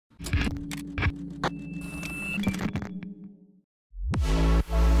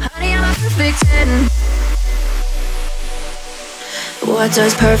perfect 10? What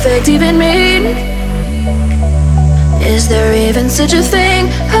does perfect even mean? Is there even such a thing?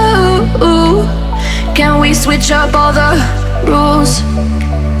 Ooh, can we switch up all the rules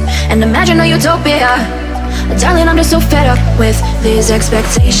and imagine a utopia? Darling, I'm just so fed up with these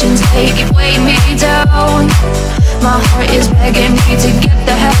expectations. They keep weighing me down. My heart is begging me to get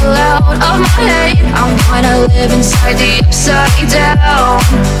the hell out of my head. I'm gonna live inside the upside down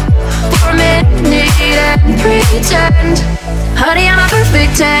for a minute and pretend. Honey, I'm a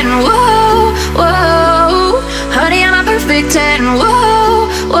perfect 10. Whoa, whoa. Honey, I'm a perfect 10. Whoa,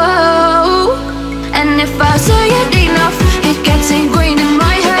 whoa. And if I say it enough, it gets ingrained in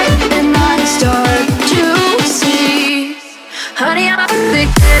my head, and I start to see. Honey, I'm a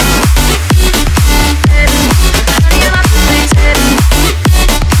perfect 10. Honey, I'm a perfect 10.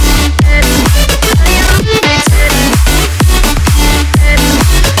 Honey, I'm a perfect 10.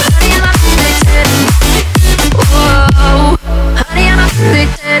 Honey, I'm a perfect 10. Whoa. Honey, I'm a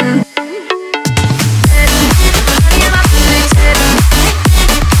perfect 10. Honey, I'm a perfect 10.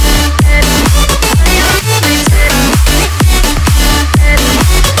 Honey, I'm a perfect 10.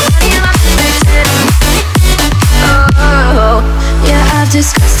 Honey, I'm a perfect 10. Oh, yeah, I've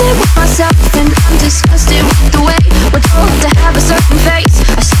discussed it with myself, and I'm disgusted with the way we're told to have a certain face.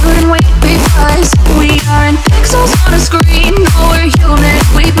 I stood and wait because we aren't pixels on a screen. No, we're human,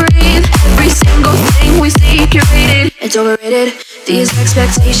 we breathe. Every single thing we see curated, it's overrated. These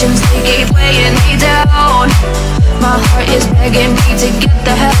expectations, they keep weighing me down. My heart is begging me to get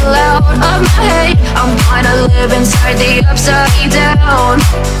the hell out of my head. I'm gonna live inside the upside down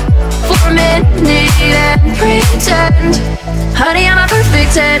for a minute and pretend. Honey, I'm a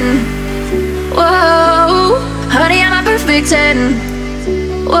perfect 10. Whoa. Honey, I'm a perfect 10.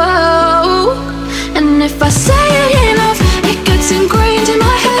 Whoa. And if I say it enough, it gets ingrained in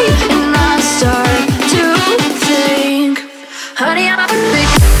my head, and I start to think. Honey, I'm a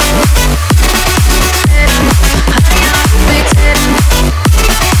perfect 10. Honey, I'm a perfect 10.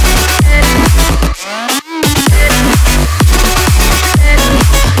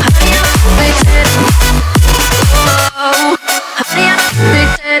 Honey, I'm a perfect 10. Whoa. Honey, I'm a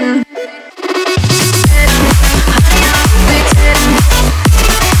perfect 10. Honey, I'm a perfect 10.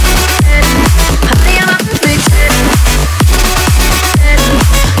 Honey, I'm a perfect 10.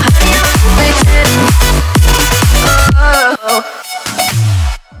 Honey, I'm a perfect 10. Oh.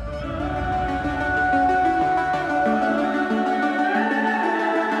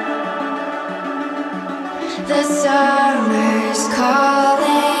 The summer's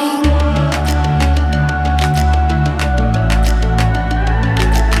calling.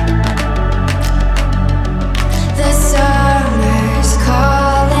 The summer's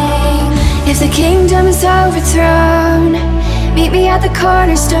calling. If the kingdom is overthrown, meet me at the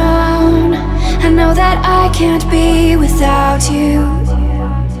cornerstone. I know that I can't be without you.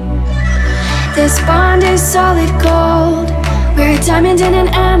 This bond is solid gold. We're a diamond and an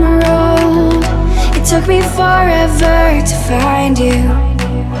emerald. It took me forever to find you.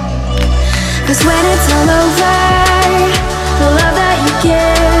 'Cause when it's all over, the love that you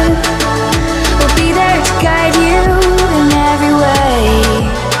give will be there to guide you in every way.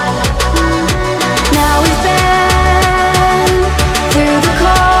 Now we've been through the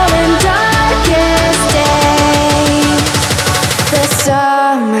cold and darkest days. The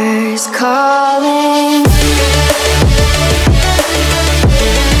summer's calling.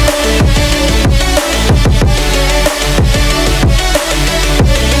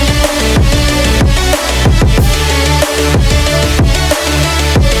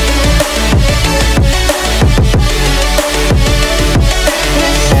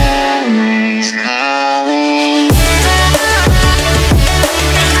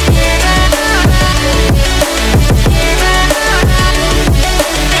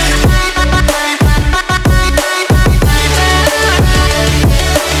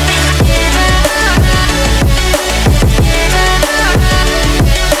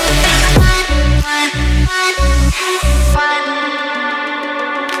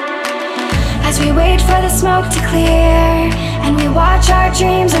 As we wait for the smoke to clear and we watch our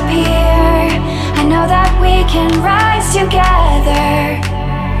dreams appear, I know that we can rise together.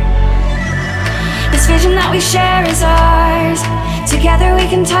 This vision that we share is ours. Together we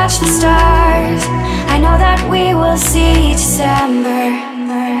can touch the stars. I know that we will see December.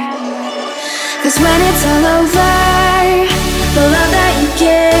 'Cause when it's all over, the love that you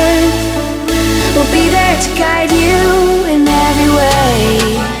give will be there to guide you